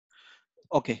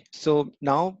Okay, so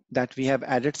now that we have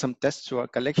added some tests to our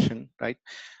collection, right?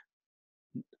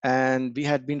 And we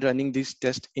had been running these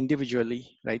tests individually,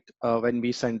 right? When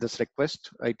we send this request,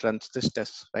 it runs this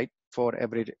test, right? For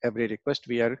every request,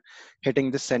 we are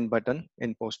hitting the send button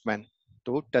in Postman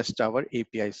to test our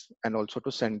APIs and also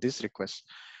to send these requests.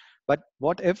 But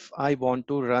what if I want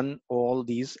to run all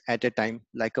these at a time,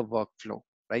 like a workflow,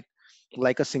 right?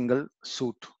 Like a single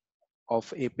suite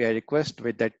of API request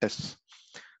with that tests.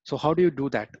 So how do you do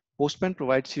that? Postman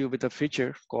provides you with a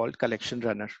feature called collection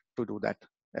runner to do that,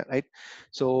 right?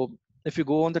 So if you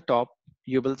go on the top,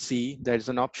 you will see there is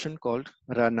an option called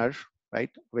runner,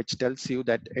 right? Which tells you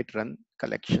that it run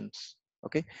collections.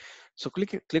 Okay. So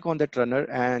click on that runner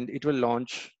and it will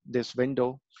launch this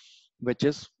window, which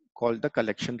is called the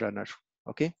collection runner.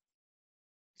 Okay.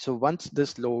 So once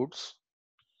this loads,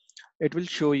 it will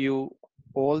show you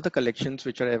all the collections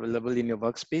which are available in your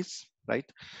workspace, right?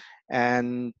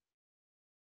 And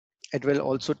it will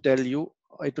also tell you,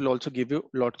 it will also give you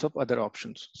lots of other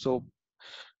options. So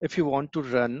if you want to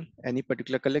run any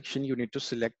particular collection, you need to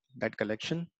select that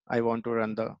collection. I want to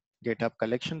run the GitHub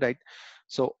collection, right?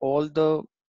 So all the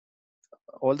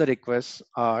requests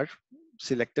are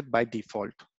selected by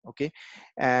default, okay?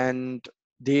 And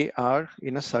they are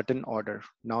in a certain order.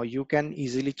 Now you can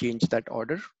easily change that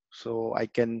order. So I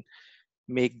can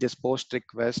make this post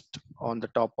request on the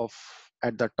top of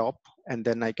at the top, and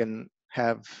then I can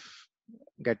have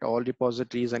get all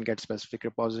repositories and get specific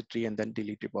repository and then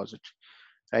delete repository,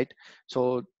 right?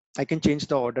 So I can change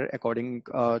the order according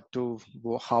to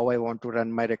how I want to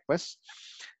run my requests.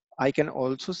 I can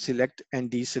also select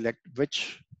and deselect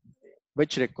which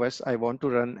requests I want to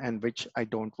run and which I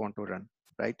don't want to run,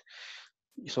 right?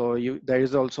 So there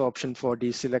is also option for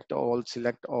deselect all,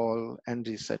 select all, and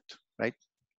reset, right?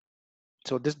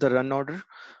 So this is the run order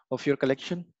of your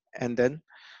collection. And then,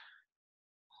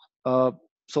 uh,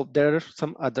 so there are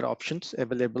some other options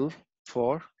available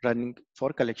for running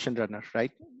for collection runner,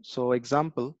 right? So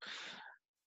example,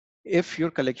 if your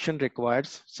collection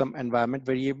requires some environment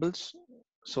variables,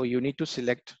 so you need to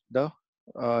select the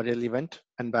relevant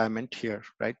environment here,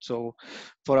 right? So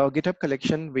for our GitHub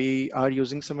collection, we are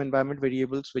using some environment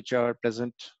variables which are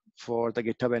present for the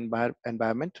GitHub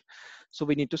environment. So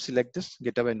we need to select this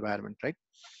GitHub environment, right?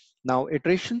 Now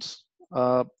iterations,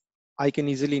 I can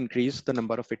easily increase the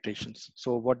number of iterations.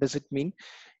 So what does it mean?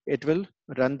 It will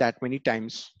run that many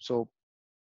times. So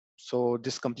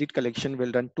this complete collection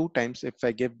will run 2 times if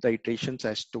I give the iterations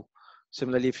as 2.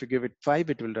 Similarly, if you give it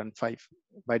 5, it will run 5.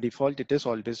 By default, it is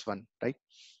always 1, right?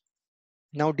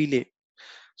 Now delay.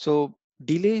 So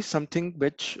delay is something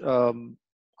which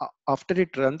after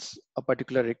it runs a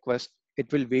particular request,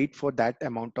 it will wait for that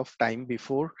amount of time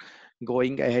before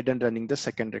going ahead and running the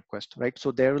second request, right?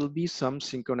 So there will be some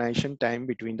synchronization time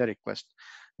between the request.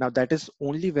 Now that is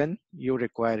only when you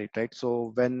require it, right?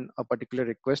 So when a particular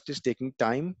request is taking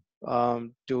time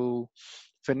to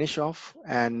finish off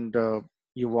and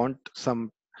you want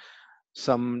some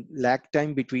lag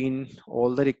time between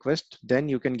all the requests, then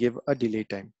you can give a delay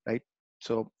time, right?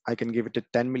 So I can give it a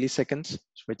 10 milliseconds,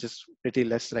 which is pretty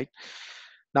less, right?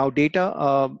 Now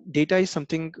data is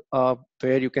something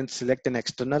where you can select an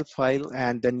external file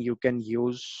and then you can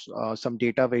use some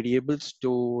data variables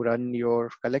to run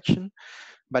your collection.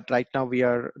 But right now we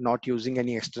are not using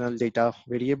any external data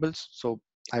variables. So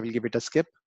I will give it a skip.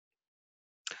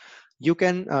 You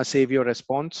can save your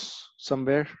response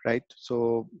somewhere, right?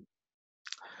 So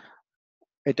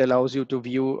it allows you to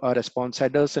view response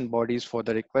headers and bodies for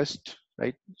the request,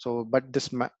 right? So, but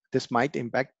this might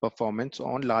impact performance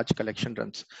on large collection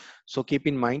runs. So keep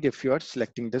in mind if you are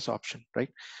selecting this option, right?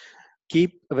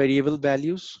 Keep variable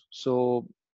values. So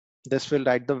this will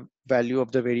write the value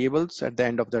of the variables at the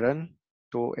end of the run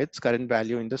to its current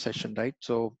value in the session, right?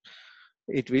 So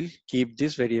it will keep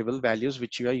these variable values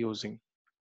which you are using.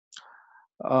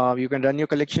 You can run your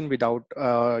collection without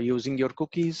using your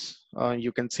cookies.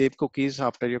 You can save cookies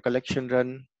after your collection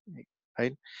run,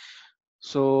 right?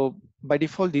 So by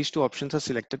default, these two options are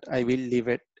selected. I will leave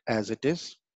it as it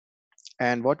is.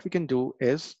 And what we can do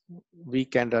is we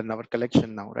can run our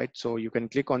collection now, right? So you can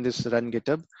click on this run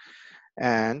GitHub,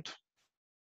 and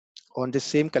on the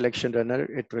same collection runner,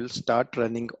 it will start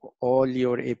running all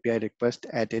your API requests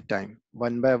at a time,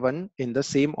 one by one in the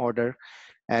same order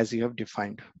as you have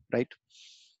defined, right?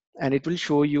 And it will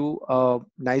show you a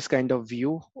nice kind of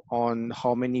view on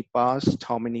how many passed,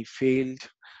 how many failed,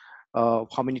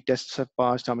 how many tests have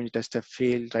passed, how many tests have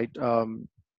failed, right?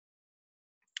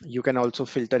 You can also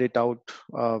filter it out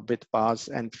with pass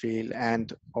and fail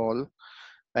and all,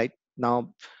 right?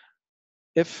 Now,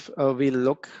 if we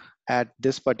look at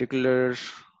this particular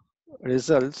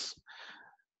results,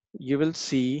 you will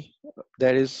see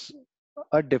there is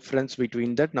a difference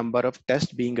between the number of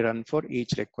tests being run for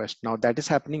each request. Now that is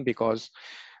happening because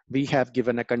we have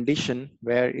given a condition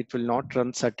where it will not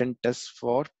run certain tests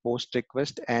for post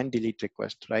request and delete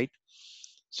request, right?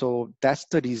 So that's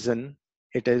the reason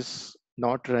it is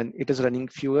not run. It is running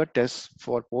fewer tests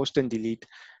for post and delete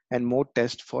and more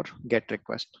tests for get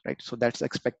request, right? So that's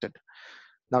expected.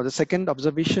 Now the second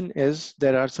observation is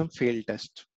there are some failed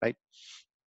tests, right?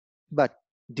 But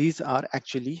these are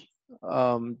actually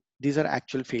these are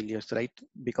actual failures, right?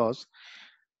 Because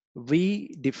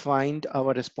we defined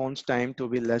our response time to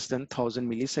be less than 1000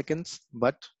 milliseconds,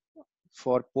 but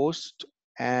for post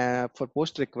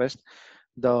request,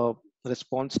 the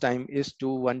response time is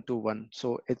 2121.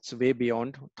 So it's way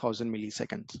beyond 1000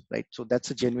 milliseconds, right? So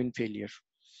that's a genuine failure.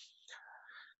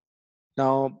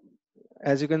 Now,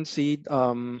 as you can see,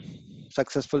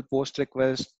 successful post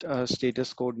request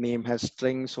status code name has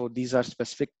string. So these are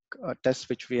specific tests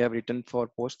which we have written for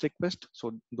post request.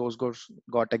 So those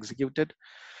got executed.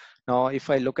 Now, if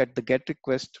I look at the get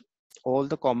request, all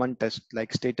the common tests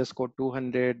like status code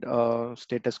 200,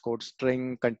 status code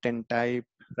string, content type,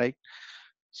 right?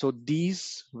 So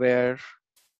these were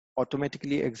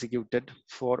automatically executed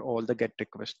for all the get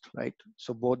request, right?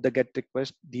 So both the get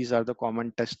request, these are the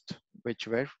common tests which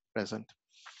were present.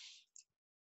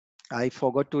 I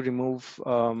forgot to remove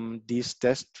these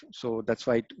tests, so that's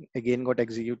why it again got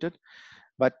executed.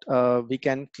 But we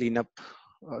can clean up.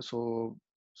 So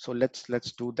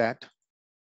let's do that.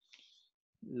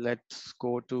 Let's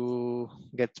go to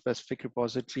get specific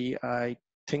repository. I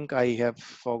think I have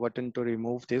forgotten to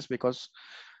remove this because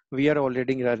we are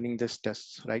already running this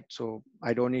tests, right? So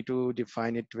I don't need to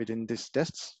define it within this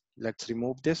tests. Let's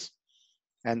remove this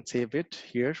and save it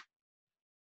here.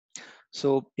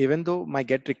 So even though my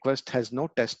get request has no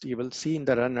test, you will see in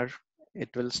the runner, it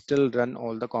will still run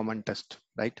all the common test,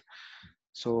 right?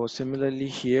 So similarly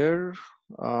here,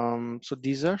 so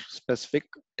these are specific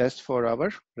tests for our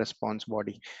response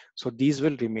body. So these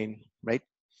will remain, right?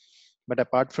 But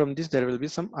apart from this, there will be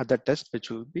some other tests which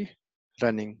will be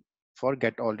running for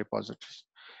get all repositories.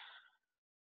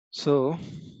 So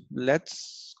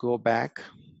let's go back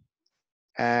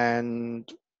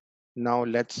and now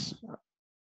let's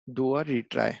do a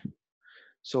retry.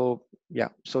 So yeah,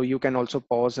 so you can also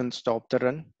pause and stop the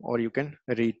run, or you can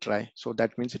retry. So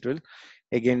that means it will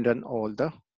again run all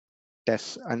the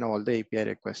tests and all the API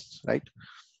requests, right?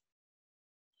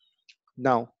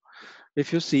 Now,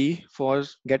 if you see for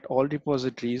get all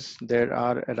repositories, there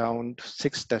are around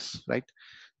 6 tests, right?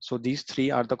 So these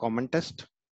 3 are the common test.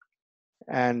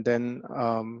 And then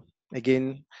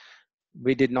again,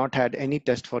 we did not had any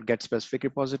test for get specific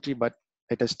repository, but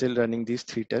it is still running these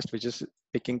 3 tests, which is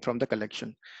picking from the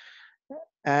collection.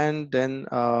 And then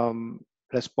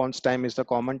response time is the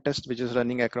common test, which is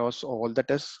running across all the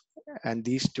tests. And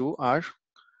these 2 are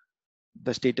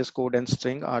the status code and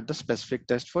string are the specific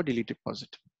test for delete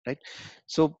repository, right?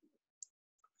 So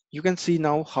you can see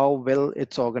now how well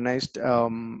it's organized.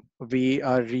 We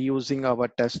are reusing our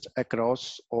test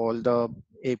across all the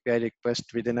API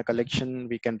requests within a collection.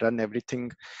 We can run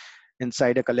everything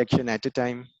inside a collection at a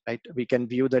time, right? We can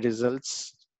view the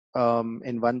results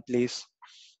in one place.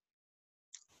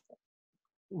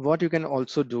 What you can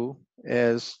also do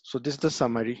is, so this is the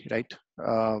summary, right?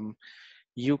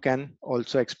 You can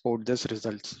also export this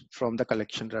results from the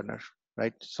collection runner,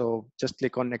 right? So just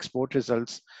click on export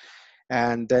results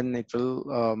and then it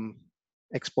will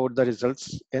export the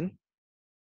results in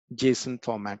JSON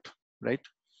format, right?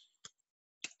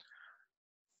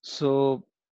 So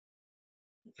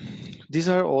these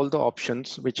are all the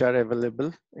options which are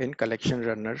available in collection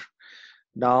runner.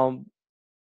 Now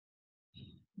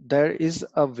there is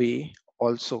a way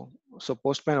also. So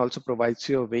Postman also provides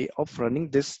you a way of running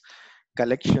this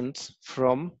collections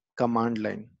from command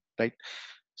line, right?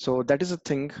 So that is a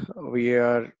thing we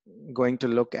are going to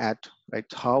look at, right?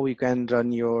 How you can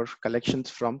run your collections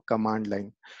from command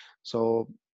line. So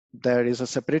there is a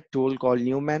separate tool called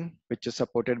Newman, which is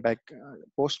supported by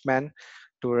Postman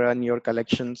to run your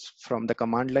collections from the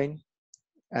command line.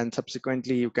 And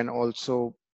subsequently, you can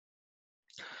also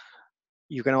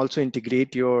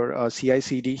integrate your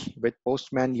CI/CD with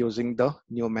Postman using the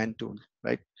Newman tool,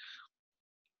 right?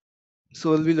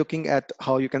 So we'll be looking at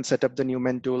how you can set up the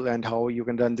Newman tool and how you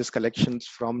can run these collections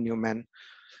from Newman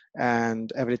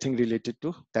and everything related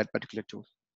to that particular tool.